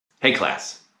Hey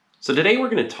class. So today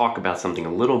we're going to talk about something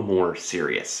a little more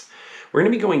serious. We're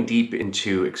going to be going deep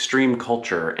into extreme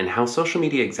culture and how social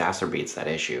media exacerbates that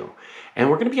issue. And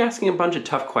we're going to be asking a bunch of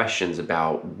tough questions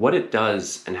about what it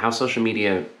does and how social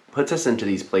media puts us into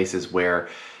these places where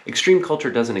extreme culture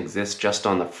doesn't exist just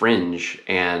on the fringe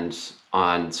and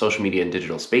on social media and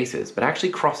digital spaces, but actually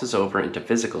crosses over into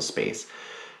physical space,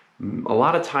 a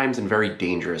lot of times in very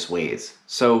dangerous ways.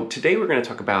 So today we're going to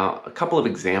talk about a couple of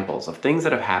examples of things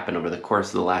that have happened over the course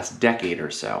of the last decade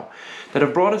or so that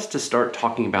have brought us to start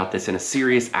talking about this in a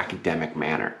serious academic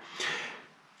manner.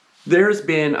 There's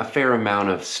been a fair amount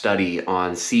of study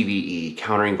on CVE,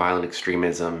 countering violent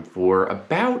extremism, for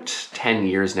about 10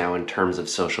 years now in terms of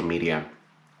social media.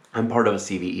 I'm part of a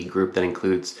CVE group that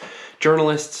includes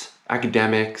journalists,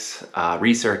 academics,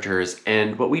 researchers,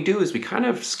 and what we do is we kind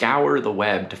of scour the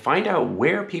web to find out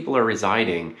where people are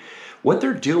residing, what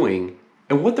they're doing,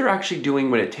 and what they're actually doing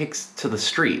when it takes to the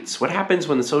streets. What happens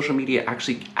when the social media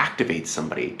actually activates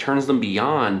somebody, turns them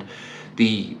beyond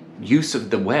the use of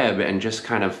the web and just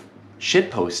kind of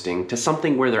shitposting to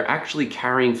something where they're actually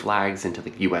carrying flags into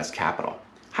the US Capitol.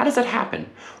 How does that happen?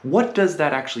 What does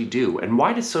that actually do? And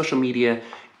why does social media,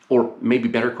 or maybe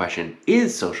better question,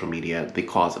 is social media the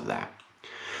cause of that?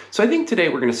 So I think today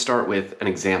we're going to start with an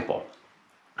example.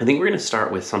 I think we're going to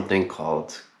start with something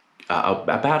called,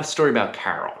 about a story about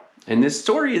Carol. And this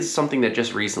story is something that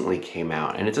just recently came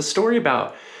out. And it's a story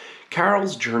about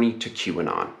Carol's journey to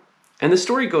QAnon. And the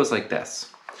story goes like this.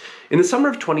 In the summer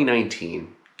of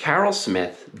 2019, Carol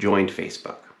Smith joined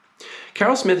Facebook.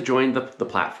 Carol Smith joined the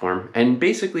platform and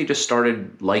basically just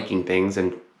started liking things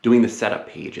and doing the setup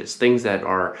pages, things that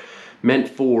are meant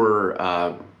for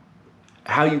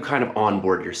how you kind of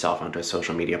onboard yourself onto a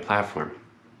social media platform.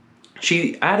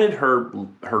 She added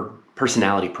her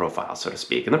personality profile, so to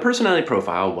speak. And the personality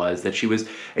profile was that she was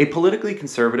a politically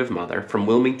conservative mother from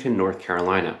Wilmington, North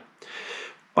Carolina.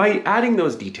 By adding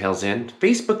those details in,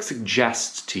 Facebook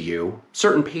suggests to you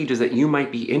certain pages that you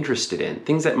might be interested in,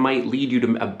 things that might lead you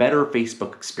to a better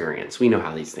Facebook experience. We know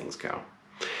how these things go.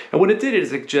 And what it did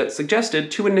is it suggested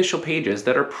two initial pages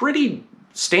that are pretty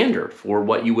standard for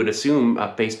what you would assume a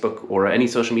Facebook or any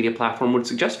social media platform would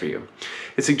suggest for you.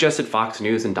 It suggested Fox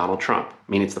News and Donald Trump.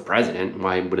 I mean, it's the president.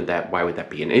 Why would that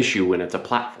be an issue when it's a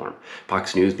platform?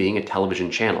 Fox News being a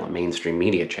television channel, a mainstream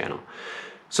media channel.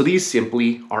 So these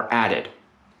simply are added.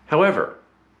 However,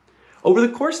 over the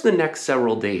course of the next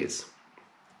several days,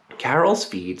 Carol's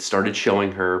feed started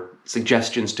showing her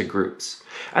suggestions to groups.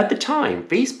 At the time,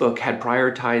 Facebook had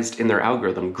prioritized in their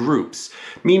algorithm groups,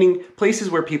 meaning places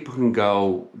where people can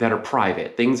go that are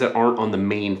private, things that aren't on the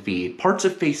main feed, parts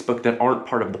of Facebook that aren't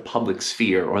part of the public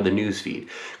sphere or the news feed.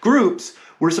 Groups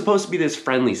were supposed to be this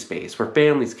friendly space where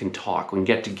families can talk and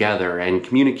get together and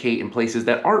communicate in places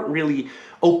that aren't really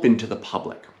open to the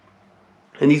public.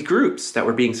 And these groups that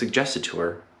were being suggested to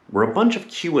her were a bunch of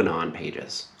QAnon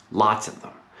pages, lots of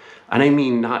them. And I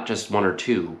mean not just one or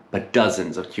two, but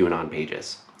dozens of QAnon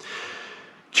pages.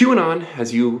 QAnon,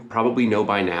 as you probably know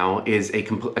by now, is a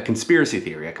conspiracy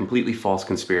theory, a completely false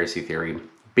conspiracy theory,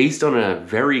 based on a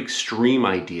very extreme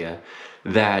idea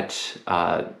that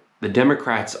the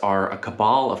Democrats are a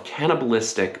cabal of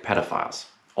cannibalistic pedophiles.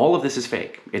 All of this is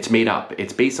fake. It's made up.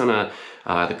 It's based on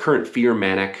the current fear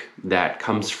manic that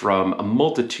comes from a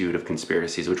multitude of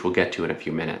conspiracies, which we'll get to in a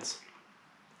few minutes.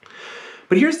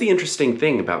 But here's the interesting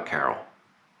thing about Carol.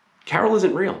 Carol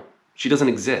isn't real. She doesn't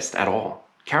exist at all.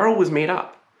 Carol was made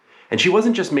up. And she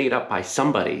wasn't just made up by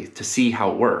somebody to see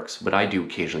how it works, what I do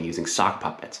occasionally using sock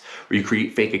puppets, where you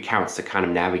create fake accounts to kind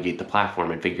of navigate the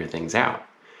platform and figure things out.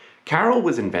 Carol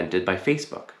was invented by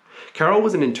Facebook. Carol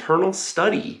was an internal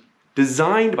study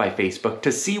designed by Facebook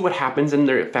to see what happens in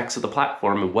the effects of the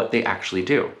platform and what they actually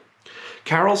do.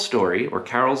 Carol's story, or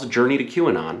Carol's journey to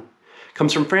QAnon,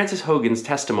 comes from Frances Hogan's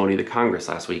testimony to Congress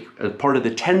last week, as part of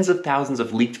the tens of thousands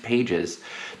of leaked pages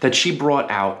that she brought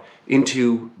out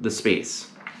into the space.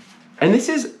 And this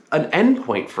is an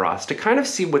endpoint for us to kind of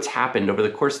see what's happened over the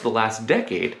course of the last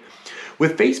decade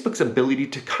with Facebook's ability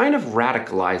to kind of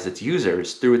radicalize its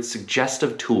users through its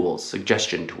suggestion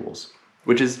tools,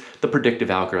 which is the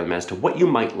predictive algorithm as to what you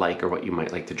might like or what you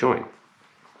might like to join.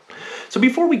 So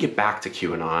before we get back to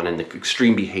QAnon and the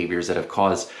extreme behaviors that have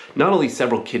caused not only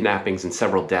several kidnappings and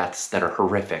several deaths that are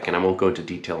horrific, and I won't go into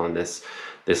detail on this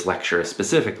lecture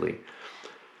specifically,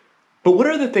 but what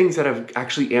are the things that have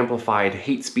actually amplified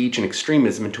hate speech and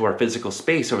extremism into our physical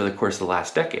space over the course of the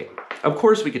last decade? Of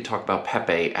course, we could talk about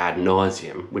Pepe ad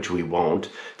nauseum, which we won't,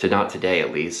 not today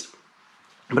at least.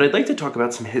 But I'd like to talk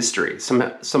about some history,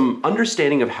 some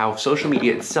understanding of how social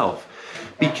media itself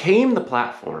became the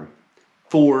platform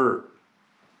for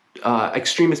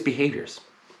extremist behaviors.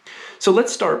 So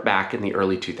let's start back in the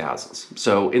early 2000s.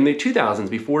 So in the 2000s,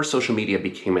 before social media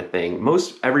became a thing,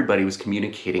 most everybody was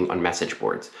communicating on message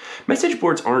boards. Message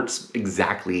boards aren't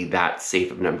exactly that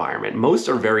safe of an environment. Most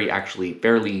are actually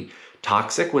fairly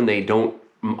toxic when they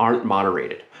aren't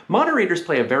moderated. Moderators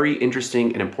play a very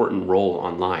interesting and important role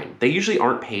online. They usually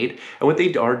aren't paid, and what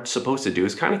they are supposed to do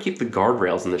is kind of keep the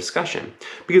guardrails in the discussion.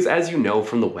 Because as you know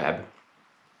from the web,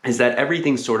 is that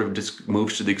everything sort of just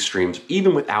moves to the extremes,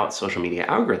 even without social media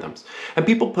algorithms. And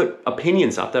people put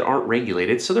opinions up that aren't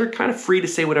regulated, so they're kind of free to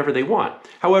say whatever they want.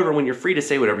 However, when you're free to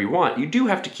say whatever you want, you do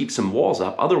have to keep some walls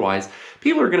up. Otherwise,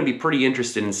 people are going to be pretty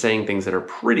interested in saying things that are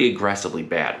pretty aggressively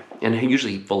bad and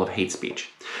usually full of hate speech.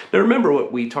 Now, remember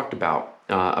what we talked about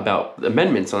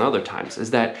amendments on other times, is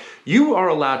that you are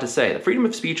allowed to say, the freedom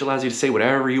of speech allows you to say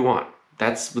whatever you want.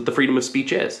 That's what the freedom of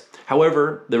speech is.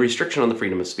 However, the restriction on the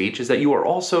freedom of speech is that you are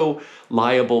also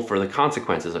liable for the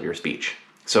consequences of your speech.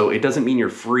 So it doesn't mean you're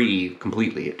free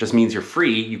completely. It just means you're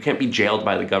free. You can't be jailed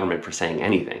by the government for saying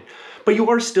anything. But you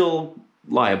are still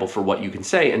liable for what you can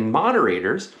say, and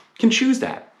moderators can choose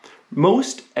that.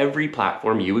 Most every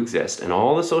platform you exist and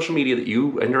all the social media that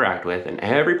you interact with and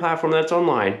every platform that's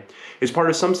online is part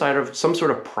of some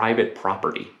sort of private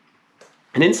property.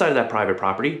 And inside of that private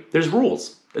property, there's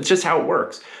rules. That's just how it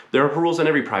works. There are rules on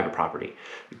every private property.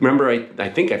 Remember, I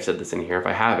think I've said this in here. If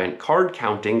I haven't, card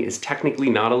counting is technically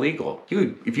not illegal.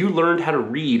 If you learned how to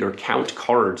read or count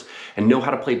cards and know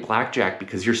how to play blackjack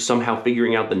because you're somehow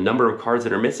figuring out the number of cards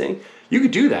that are missing, you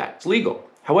could do that. It's legal.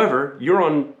 However, you're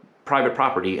on private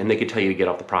property and they could tell you to get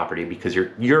off the property because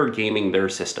you're gaming their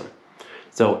system.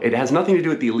 So it has nothing to do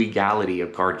with the illegality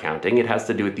of card counting. It has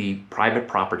to do with the private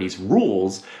property's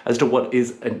rules as to what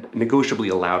is negotiably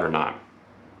allowed or not.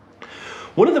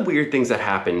 One of the weird things that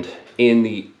happened in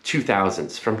the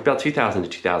 2000s, from about 2000 to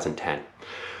 2010,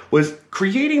 was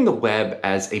creating the web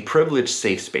as a privileged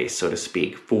safe space, so to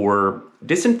speak, for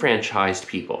disenfranchised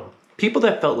people. People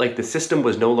that felt like the system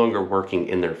was no longer working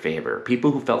in their favor.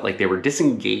 People who felt like they were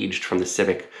disengaged from the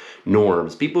civic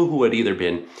norms. People who had either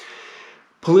been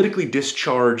politically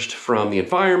discharged from the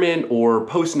environment or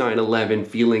post 9/11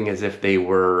 feeling as if they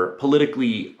were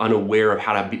politically unaware of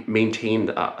how to maintain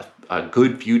a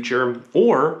good future,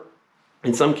 or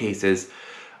in some cases,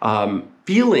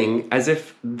 feeling as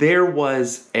if there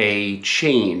was a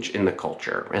change in the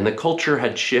culture and the culture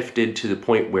had shifted to the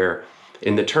point where,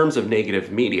 in the terms of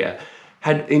negative media,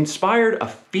 had inspired a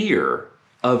fear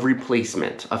of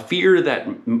replacement, a fear that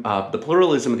the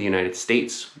pluralism of the United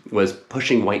States was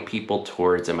pushing white people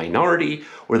towards a minority,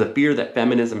 or the fear that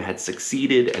feminism had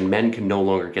succeeded and men can no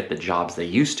longer get the jobs they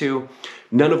used to,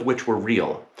 none of which were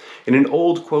real. In an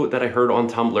old quote that I heard on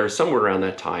Tumblr somewhere around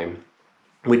that time,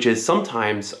 which is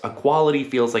sometimes equality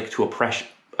feels like oppression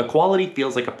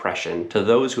to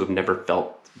those who have never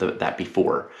felt that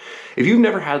before. If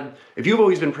you've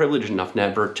always been privileged enough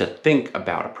never to think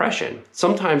about oppression,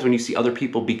 sometimes when you see other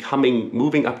people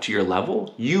moving up to your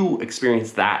level, you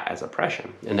experience that as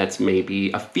oppression. And that's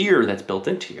maybe a fear that's built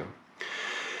into you.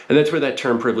 And that's where that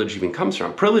term privilege even comes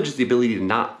from. Privilege is the ability to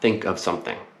not think of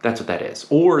something. That's what that is.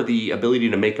 Or the ability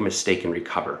to make a mistake and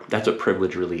recover. That's what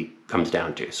privilege really comes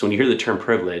down to. So when you hear the term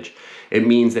privilege, it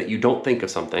means that you don't think of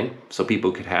something. So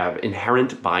people could have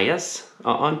inherent bias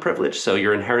on privilege. So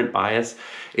your inherent bias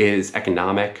is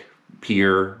economic,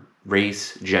 peer,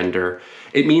 race, gender.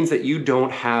 It means that you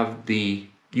don't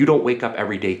wake up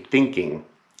every day thinking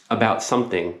about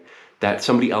something that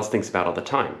somebody else thinks about all the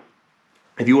time.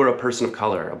 If you are a person of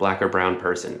color, a black or brown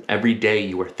person, every day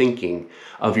you are thinking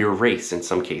of your race in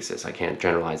some cases. I can't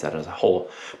generalize that as a whole,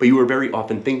 but you are very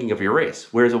often thinking of your race,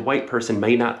 whereas a white person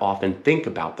may not often think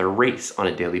about their race on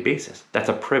a daily basis. That's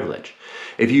a privilege.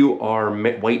 If you are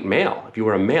white male, if you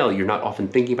are a male, you're not often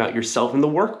thinking about yourself in the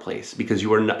workplace because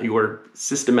you are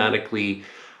systematically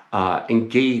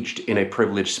engaged in a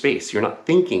privileged space. You're not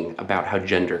thinking about how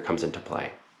gender comes into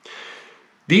play.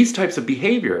 These types of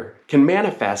behavior can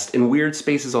manifest in weird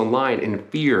spaces online in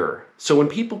fear. So when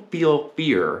people feel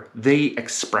fear, they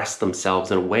express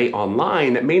themselves in a way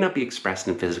online that may not be expressed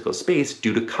in physical space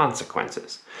due to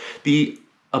consequences. The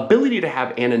ability to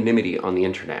have anonymity on the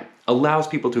internet allows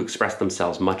people to express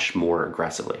themselves much more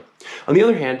aggressively. On the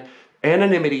other hand,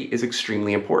 anonymity is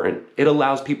extremely important. It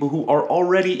allows people who are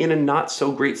already in a not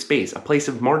so great space, a place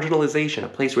of marginalization, a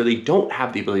place where they don't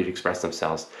have the ability to express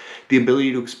themselves, the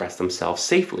ability to express themselves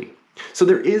safely. So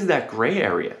there is that gray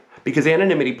area because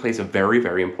anonymity plays a very,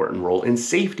 very important role in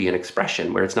safety and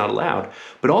expression where it's not allowed,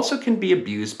 but also can be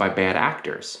abused by bad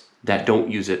actors that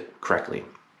don't use it correctly.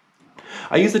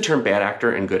 I use the term bad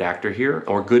actor and good actor here,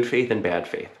 or good faith and bad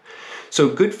faith. So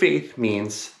good faith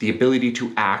means the ability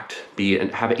to act,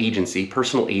 have agency,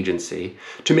 personal agency,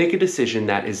 to make a decision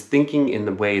that is thinking in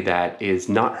the way that is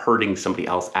not hurting somebody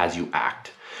else as you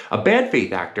act. A bad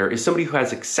faith actor is somebody who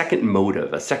has a second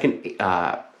motive, a second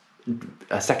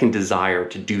desire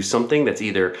to do something that's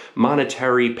either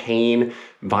monetary, pain,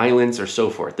 violence, or so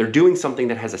forth. They're doing something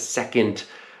that has a second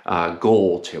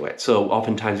goal to it. So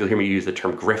oftentimes you'll hear me use the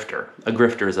term grifter. A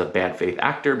grifter is a bad faith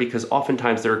actor because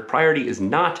oftentimes their priority is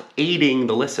not aiding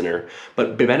the listener,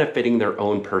 but benefiting their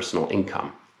own personal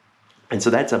income. And so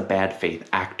that's a bad faith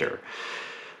actor.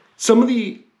 Some of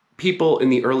the people in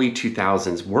the early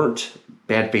 2000s weren't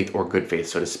bad faith or good faith,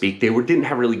 so to speak. They didn't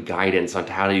have really guidance on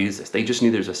how to use this. They just knew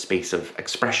there's a space of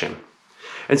expression.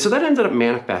 And so that ended up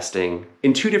manifesting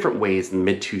in two different ways in the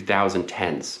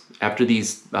mid-2010s after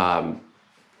these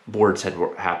boards had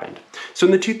happened. So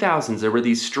in the 2000s, there were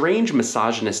these strange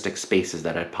misogynistic spaces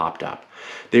that had popped up.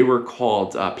 They were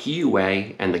called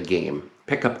PUA and the game,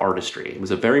 pickup artistry. It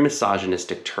was a very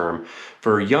misogynistic term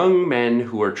for young men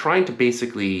who were trying to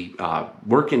basically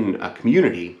work in a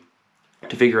community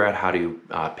to figure out how to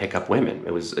pick up women.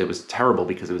 It was terrible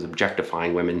because it was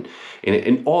objectifying women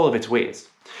in all of its ways.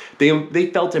 They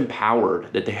felt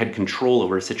empowered, that they had control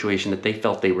over a situation that they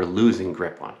felt they were losing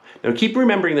grip on. Now keep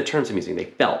remembering the terms I'm using. They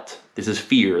felt. This is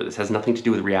fear. This has nothing to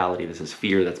do with reality. This is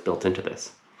fear that's built into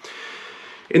this.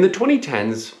 In the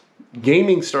 2010s,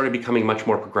 gaming started becoming much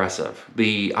more progressive.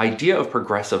 The idea of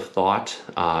progressive thought,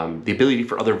 the ability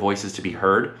for other voices to be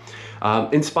heard,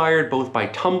 inspired both by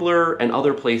Tumblr and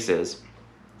other places,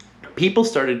 people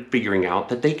started figuring out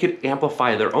that they could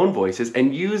amplify their own voices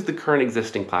and use the current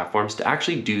existing platforms to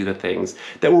actually do the things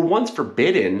that were once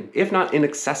forbidden, if not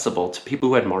inaccessible, to people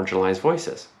who had marginalized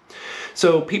voices.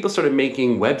 So people started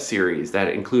making web series that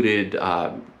included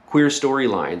queer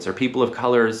storylines or people of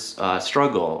color's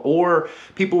struggle, or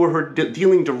people who were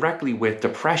dealing directly with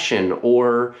depression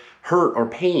or hurt or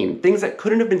pain, things that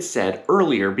couldn't have been said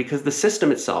earlier because the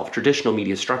system itself, traditional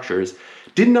media structures,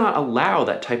 did not allow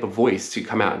that type of voice to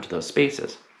come out into those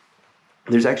spaces.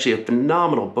 There's actually a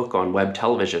phenomenal book on web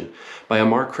television by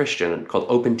Amar Christian called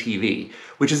Open TV,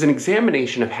 which is an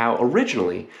examination of how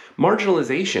originally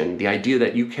marginalization, the idea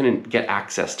that you can get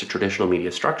access to traditional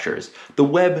media structures, the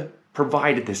web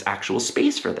provided this actual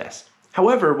space for this.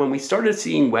 However, when we started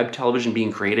seeing web television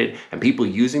being created and people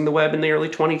using the web in the early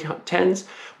 2010s,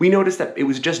 we noticed that it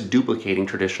was just duplicating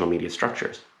traditional media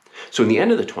structures. So in the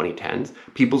end of the 2010s,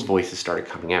 people's voices started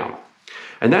coming out.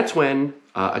 And that's when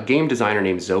a game designer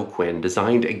named Zoe Quinn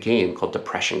designed a game called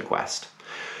Depression Quest.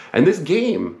 And this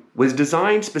game was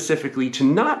designed specifically to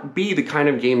not be the kind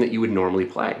of game that you would normally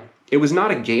play. It was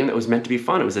not a game that was meant to be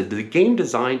fun. It was a game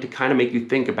designed to kind of make you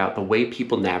think about the way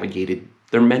people navigated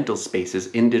their mental spaces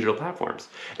in digital platforms.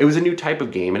 It was a new type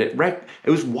of game, and it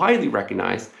was widely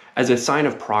recognized as a sign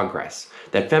of progress,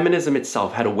 that feminism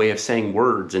itself had a way of saying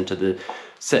words into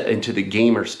the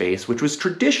gamer space, which was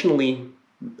traditionally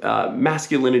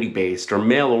masculinity-based or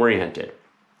male-oriented.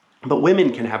 But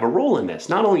women can have a role in this,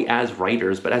 not only as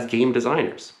writers, but as game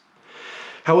designers.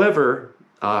 However,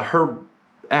 her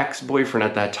ex-boyfriend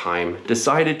at that time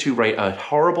decided to write a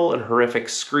horrible and horrific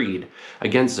screed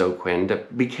against Zoe Quinn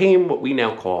that became what we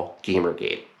now call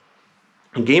Gamergate.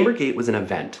 And Gamergate was an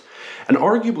event, and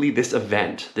arguably this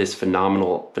event, this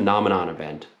phenomenon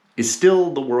event, is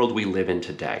still the world we live in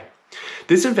today.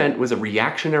 This event was a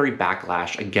reactionary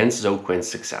backlash against Zoe Quinn's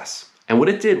success, and what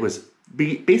it did was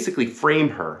basically frame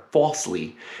her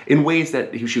falsely in ways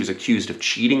that she was accused of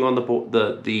cheating on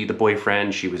the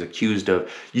boyfriend. She was accused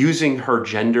of using her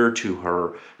gender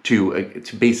to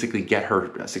basically get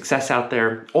her success out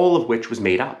there, all of which was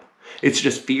made up. It's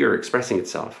just fear expressing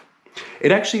itself.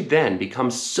 It actually then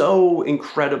becomes so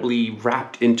incredibly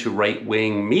wrapped into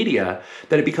right-wing media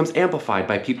that it becomes amplified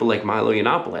by people like Milo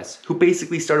Yiannopoulos, who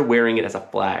basically started wearing it as a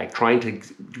flag, trying to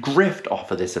grift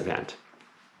off of this event.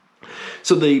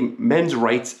 So the men's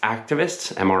rights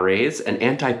activists, MRAs, and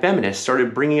anti-feminists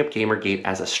started bringing up Gamergate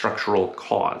as a structural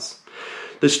cause.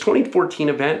 This 2014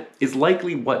 event is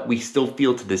likely what we still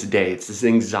feel to this day. It's this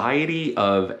anxiety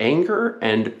of anger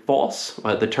and false,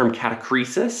 the term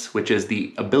catachresis, which is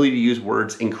the ability to use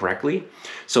words incorrectly.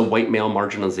 So white male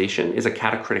marginalization is a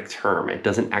catacritic term. It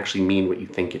doesn't actually mean what you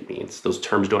think it means. Those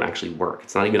terms don't actually work.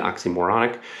 It's not even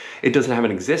oxymoronic. It doesn't have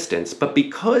an existence. But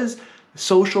because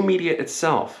social media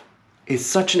itself is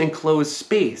such an enclosed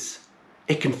space,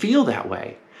 it can feel that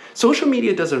way. Social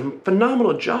media does a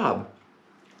phenomenal job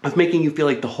of making you feel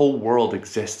like the whole world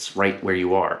exists right where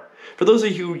you are. For those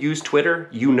of you who use Twitter,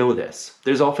 you know this.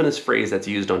 There's often this phrase that's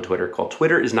used on Twitter called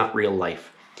Twitter is not real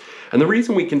life. And the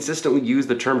reason we consistently use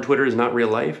the term Twitter is not real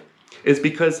life is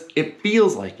because it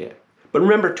feels like it. But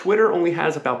remember, Twitter only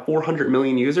has about 400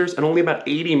 million users and only about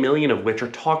 80 million of which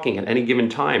are talking at any given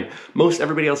time. Most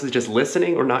everybody else is just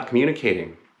listening or not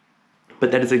communicating.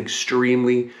 But that is an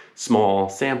extremely small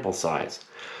sample size.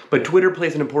 But Twitter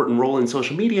plays an important role in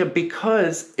social media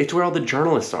because it's where all the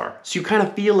journalists are. So you kind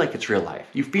of feel like it's real life.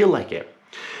 You feel like it.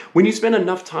 When you spend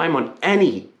enough time on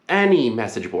any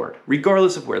message board,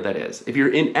 regardless of where that is, if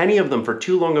you're in any of them for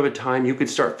too long of a time, you could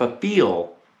start to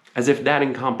feel as if that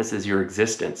encompasses your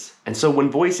existence. And so when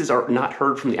voices are not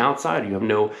heard from the outside, you have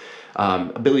no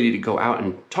ability to go out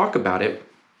and talk about it,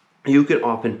 you could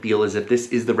often feel as if this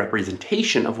is the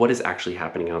representation of what is actually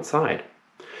happening outside.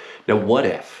 Now, what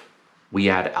if we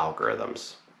add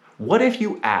algorithms? What if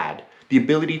you add the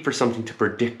ability for something to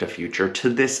predict a future to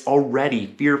this already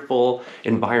fearful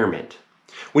environment?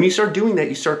 When you start doing that,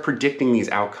 you start predicting these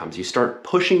outcomes. You start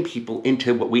pushing people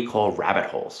into what we call rabbit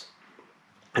holes.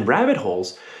 And rabbit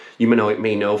holes, you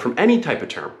may know from any type of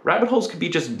term. Rabbit holes could be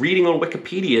just reading on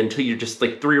Wikipedia until you're just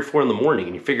like 3 or 4 in the morning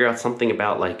and you figure out something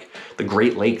about like the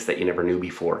Great Lakes that you never knew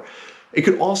before. It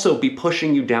could also be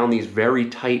pushing you down these very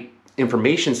tight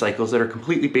information cycles that are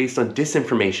completely based on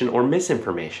disinformation or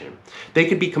misinformation. They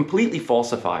could be completely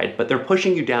falsified, but they're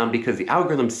pushing you down because the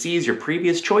algorithm sees your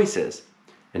previous choices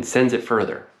and sends it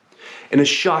further. In a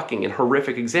shocking and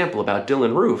horrific example about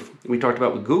Dylan Roof, we talked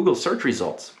about with Google search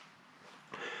results.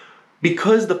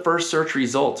 Because the first search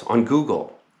result on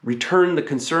Google returned the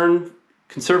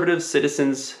conservative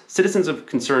citizens of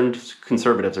concerned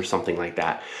conservatives or something like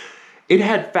that, it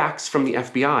had facts from the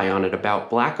FBI on it about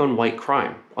black on white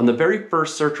crime on the very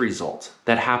first search result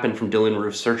that happened from Dylan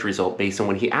Roof's search result based on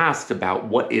when he asked about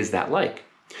what is that like.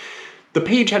 The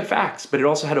page had facts, but it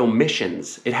also had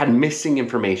omissions. It had missing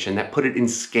information that put it in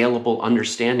scalable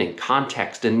understanding,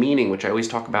 context, and meaning, which I always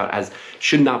talk about as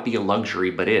should not be a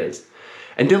luxury, but is.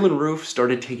 And Dylan Roof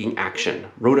started taking action,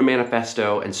 wrote a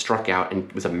manifesto, and struck out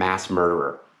and was a mass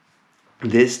murderer.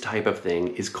 This type of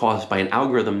thing is caused by an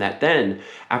algorithm that then,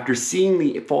 after seeing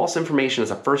the false information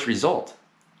as a first result,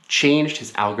 changed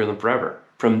his algorithm forever.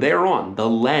 From there on, the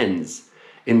lens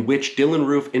in which Dylan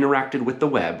Roof interacted with the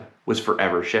web was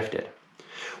forever shifted.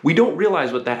 We don't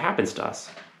realize what that happens to us.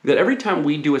 That every time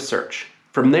we do a search,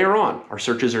 from there on, our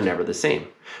searches are never the same.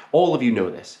 All of you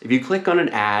know this. If you click on an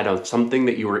ad of something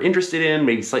that you were interested in,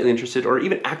 maybe slightly interested, or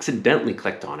even accidentally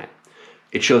clicked on it,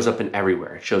 it shows up in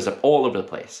everywhere. It shows up all over the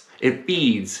place. It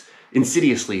feeds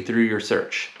insidiously through your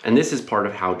search. And this is part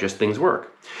of how just things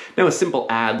work. Now, a simple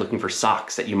ad looking for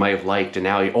socks that you might have liked and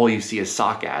now all you see is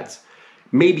sock ads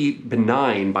may be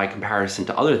benign by comparison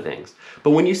to other things.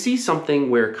 But when you see something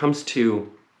where it comes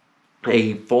to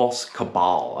a false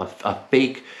cabal, a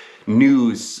fake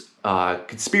news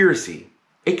conspiracy,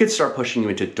 it could start pushing you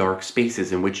into dark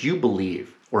spaces in which you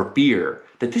believe or fear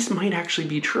that this might actually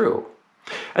be true.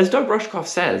 As Doug Rushkoff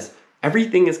says,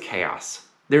 everything is chaos.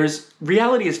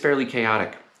 Reality is fairly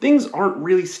chaotic. Things aren't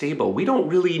really stable. We don't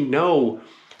really know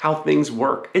how things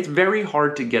work. It's very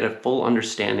hard to get a full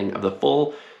understanding of the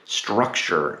full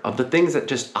structure of the things that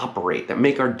just operate, that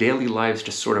make our daily lives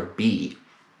just sort of be.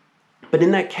 But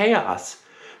in that chaos,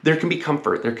 there can be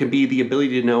comfort. There can be the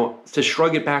ability to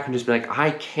shrug it back and just be like,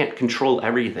 I can't control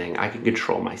everything. I can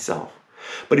control myself.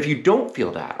 But if you don't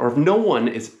feel that, or if no one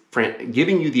is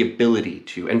giving you the ability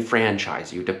to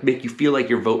enfranchise you, to make you feel like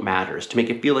your vote matters, to make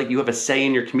it feel like you have a say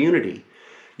in your community,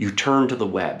 you turn to the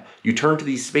web, you turn to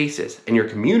these spaces, and your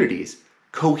communities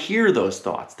cohere those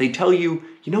thoughts. They tell you,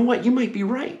 you know what, you might be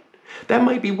right. That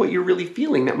might be what you're really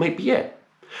feeling. That might be it.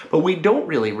 But what we don't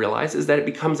really realize is that it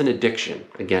becomes an addiction.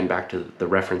 Again, back to the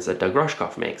reference that Doug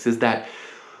Rushkoff makes, is that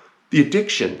the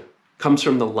addiction comes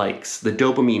from the likes, the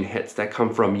dopamine hits that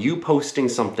come from you posting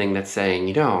something that's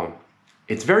saying,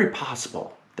 it's very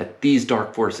possible that these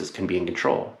dark forces can be in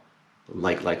control.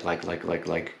 Like,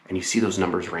 and you see those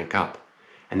numbers rank up.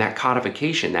 And that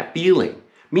codification, that feeling,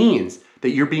 means that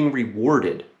you're being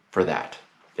rewarded for that.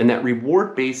 And that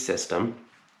reward-based system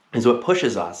is what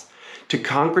pushes us to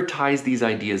concretize these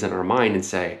ideas in our mind and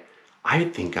say, I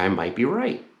think I might be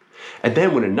right. And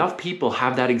then when enough people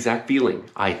have that exact feeling,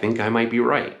 I think I might be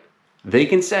right, they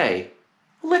can say,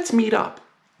 let's meet up.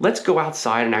 Let's go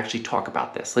outside and actually talk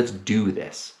about this. Let's do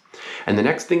this. And the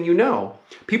next thing you know,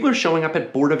 people are showing up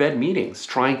at Board of Ed meetings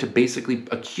trying to basically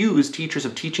accuse teachers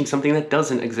of teaching something that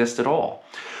doesn't exist at all.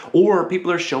 Or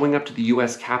people are showing up to the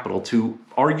US Capitol to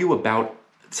argue about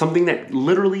something that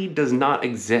literally does not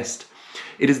exist.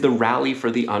 It is the rally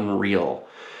for the unreal.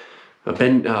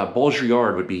 Ben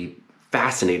Baudrillard would be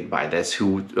fascinated by this,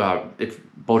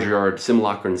 Baudrillard,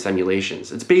 simulacra and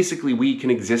simulations. It's basically we can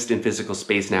exist in physical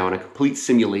space now in a complete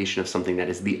simulation of something that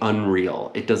is the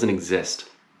unreal. It doesn't exist.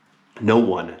 No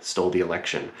one stole the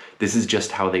election. This is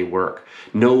just how they work.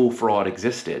 No fraud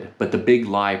existed, but the big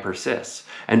lie persists.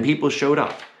 And people showed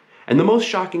up. And the most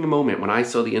shocking moment when I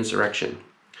saw the insurrection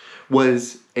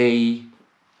was a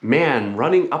man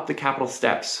running up the Capitol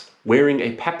steps wearing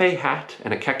a Pepe hat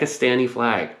and a Kekistani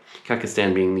flag.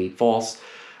 Kekistan being the false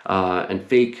and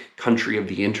fake country of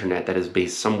the internet that is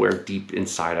based somewhere deep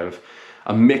inside of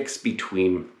a mix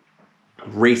between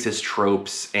racist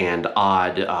tropes and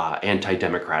odd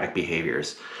anti-democratic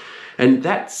behaviors. And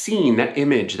that scene, that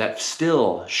image, that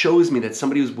still shows me that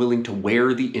somebody was willing to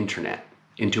wear the internet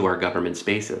into our government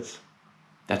spaces.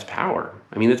 That's power.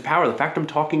 I mean, that's power. The fact I'm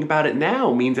talking about it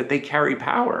now means that they carry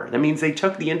power. That means they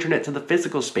took the internet to the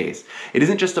physical space. It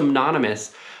isn't just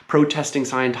anonymous protesting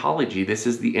Scientology. This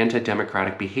is the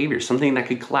anti-democratic behavior, something that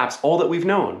could collapse all that we've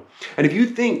known. And if you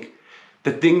think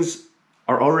that things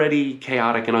are already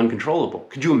chaotic and uncontrollable,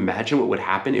 could you imagine what would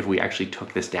happen if we actually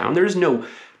took this down? There is no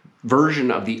version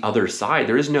of the other side.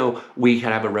 There is no, we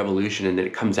could have a revolution and then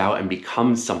it comes out and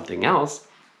becomes something else.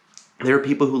 There are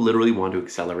people who literally want to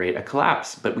accelerate a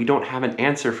collapse, but we don't have an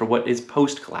answer for what is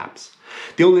post-collapse.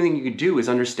 The only thing you could do is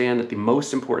understand that the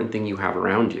most important thing you have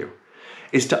around you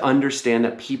is to understand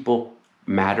that people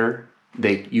matter,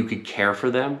 you could care for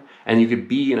them, and you could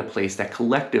be in a place that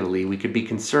collectively we could be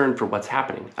concerned for what's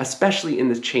happening, especially in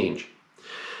this change.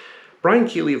 Brian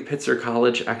Keeley of Pitzer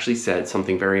College actually said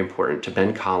something very important to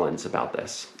Ben Collins about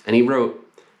this. And he wrote,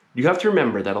 "You have to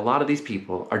remember that a lot of these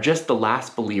people are just the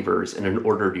last believers in an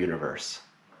ordered universe."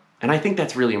 And I think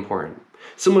that's really important.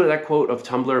 Similar to that quote of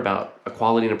Tumblr about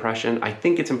equality and oppression, I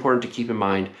think it's important to keep in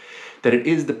mind that it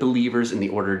is the believers in the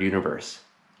ordered universe.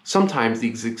 Sometimes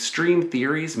these extreme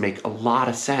theories make a lot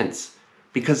of sense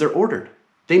because they're ordered.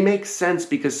 They make sense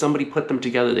because somebody put them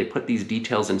together, they put these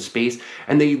details in space,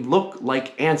 and they look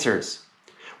like answers.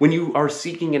 When you are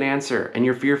seeking an answer and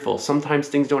you're fearful, sometimes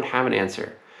things don't have an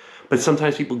answer. But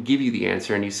sometimes people give you the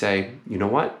answer and you say, you know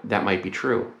what, that might be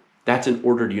true. That's an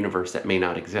ordered universe that may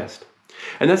not exist.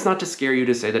 And that's not to scare you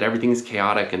to say that everything is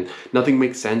chaotic and nothing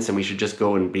makes sense and we should just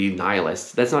go and be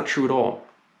nihilists. That's not true at all.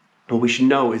 What we should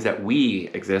know is that we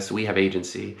exist, we have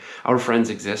agency, our friends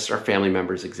exist, our family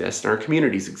members exist, and our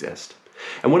communities exist.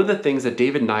 And one of the things that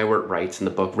David Nywert writes in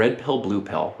the book Red Pill, Blue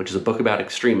Pill, which is a book about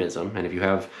extremism, and if you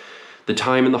have the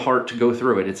time and the heart to go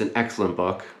through it, it's an excellent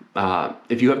book.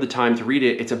 If you have the time to read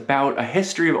it, it's about a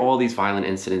history of all these violent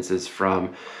incidences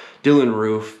from Dylan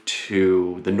Roof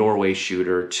to the Norway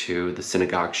shooter to the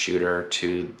synagogue shooter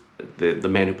to the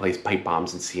man who plays pipe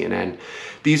bombs in CNN.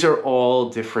 These are all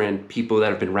different people that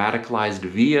have been radicalized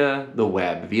via the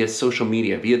web, via social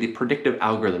media, via the predictive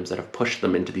algorithms that have pushed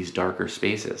them into these darker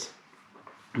spaces.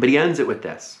 But he ends it with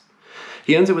this.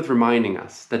 He ends it with reminding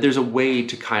us that there's a way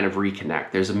to kind of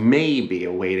reconnect. There's maybe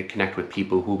a way to connect with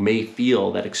people who may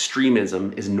feel that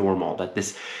extremism is normal, that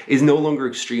this is no longer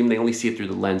extreme. They only see it through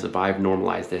the lens of I've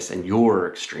normalized this and you're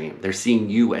extreme. They're seeing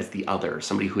you as the other,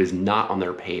 somebody who is not on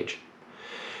their page.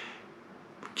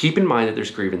 Keep in mind that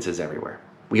there's grievances everywhere.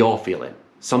 We all feel it.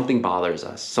 Something bothers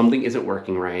us. Something isn't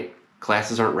working right.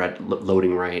 Classes aren't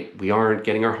loading right. We aren't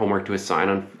getting our homework to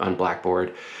assign on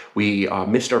Blackboard. We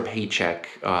missed our paycheck.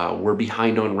 We're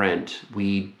behind on rent.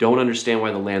 We don't understand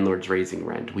why the landlord's raising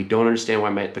rent. We don't understand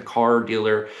why the car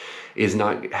dealer is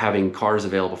not having cars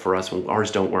available for us when ours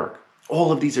don't work.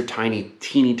 All of these are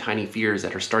teeny tiny fears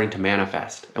that are starting to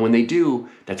manifest. And when they do,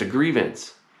 that's a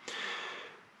grievance.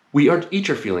 Each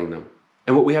are feeling them.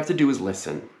 And what we have to do is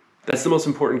listen. That's the most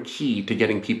important key to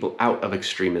getting people out of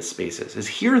extremist spaces, is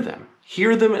hear them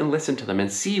and listen to them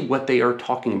and see what they are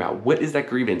talking about. What is that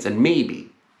grievance? And maybe,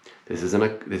 this isn't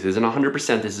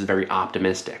 100%, this is very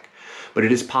optimistic, but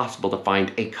it is possible to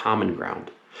find a common ground.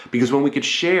 Because when we could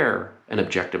share an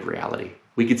objective reality,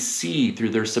 we could see through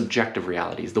their subjective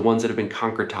realities, the ones that have been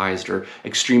concretized or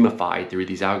extremified through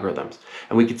these algorithms.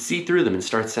 And we could see through them and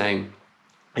start saying,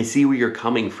 I see where you're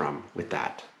coming from with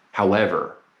that.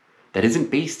 However, that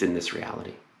isn't based in this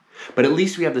reality. But at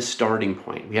least we have the starting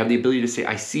point. We have the ability to say,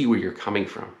 I see where you're coming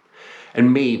from.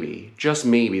 And maybe, just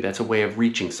maybe, that's a way of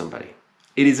reaching somebody.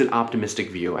 It is an optimistic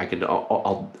view.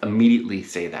 I'll immediately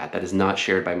say that. That is not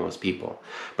shared by most people.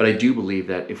 But I do believe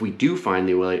that if we do find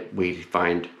the way to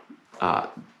find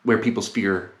where people's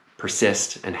fear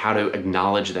persists and how to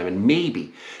acknowledge them and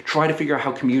maybe try to figure out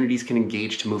how communities can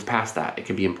engage to move past that, it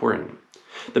can be important.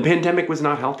 The pandemic was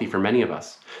not healthy for many of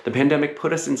us. The pandemic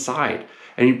put us inside.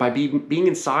 And by being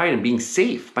inside and being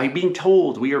safe, by being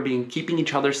told we are keeping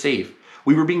each other safe,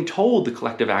 we were being told the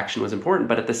collective action was important,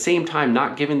 but at the same time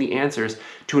not given the answers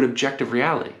to an objective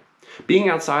reality. Being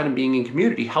outside and being in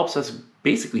community helps us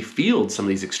basically field some of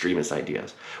these extremist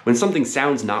ideas. When something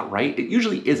sounds not right, it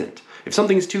usually isn't. If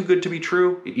something's too good to be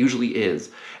true, it usually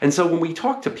is. And so when we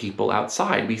talk to people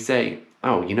outside, we say,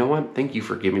 oh, you know what? Thank you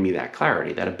for giving me that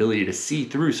clarity, that ability to see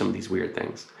through some of these weird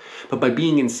things. But by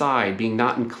being inside, being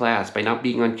not in class, by not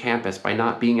being on campus, by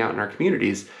not being out in our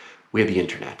communities, we have the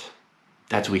internet.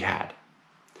 That's what we had.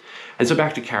 And so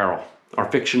back to Carol,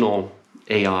 our fictional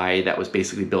AI that was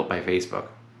basically built by Facebook.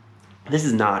 This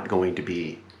is not going to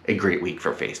be a great week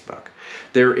for Facebook.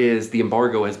 The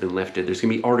embargo has been lifted. There's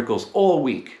going to be articles all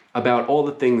week about all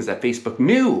the things that Facebook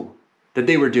knew that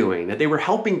they were doing, that they were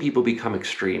helping people become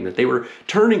extreme, that they were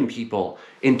turning people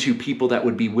into people that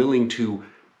would be willing to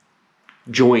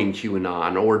join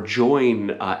QAnon or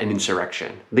join an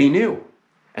insurrection. They knew,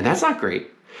 and that's not great.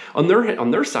 On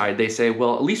their side, they say,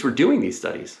 well, at least we're doing these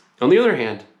studies. On the other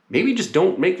hand, maybe just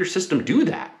don't make your system do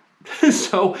that.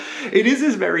 So it is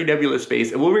this very nebulous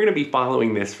space, and we're going to be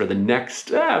following this for the next,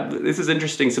 this is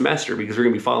interesting semester, because we're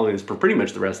going to be following this for pretty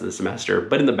much the rest of the semester,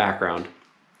 but in the background,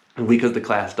 because the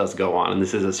class does go on, and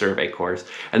this is a survey course,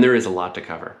 and there is a lot to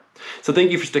cover. So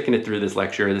thank you for sticking it through this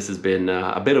lecture. This has been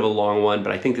a bit of a long one,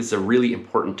 but I think this is a really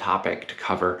important topic to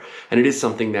cover, and it is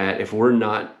something that if we're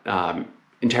not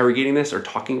interrogating this or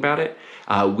talking about it,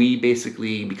 we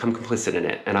basically become complicit in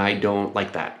it, and I don't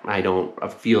like that. I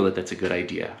don't feel that that's a good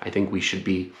idea. I think we should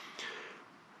be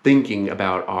thinking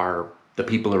about the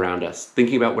people around us,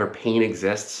 thinking about where pain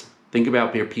exists, think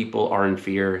about where people are in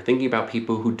fear, thinking about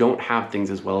people who don't have things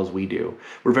as well as we do.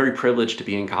 We're very privileged to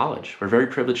be in college. We're very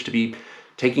privileged to be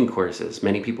taking courses.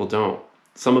 Many people don't.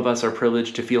 Some of us are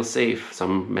privileged to feel safe,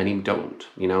 many don't,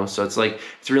 So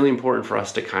it's really important for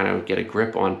us to kind of get a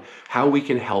grip on how we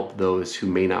can help those who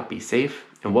may not be safe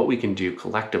and what we can do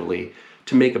collectively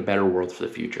to make a better world for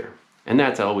the future. And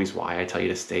that's always why I tell you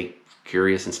to stay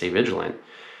curious and stay vigilant,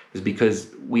 is because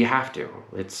we have to.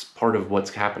 It's part of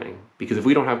what's happening. Because if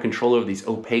we don't have control over these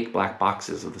opaque black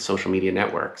boxes of the social media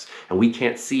networks, and we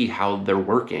can't see how they're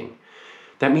working,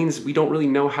 that means we don't really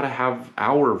know how to have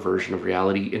our version of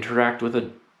reality interact with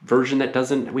a version that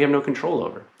we have no control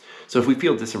over. So if we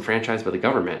feel disenfranchised by the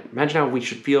government, imagine how we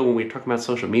should feel when we're talking about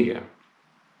social media.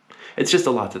 It's just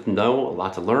a lot to know, a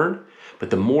lot to learn,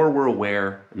 but the more we're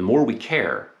aware and the more we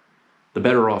care, the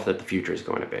better off that the future is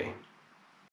going to be.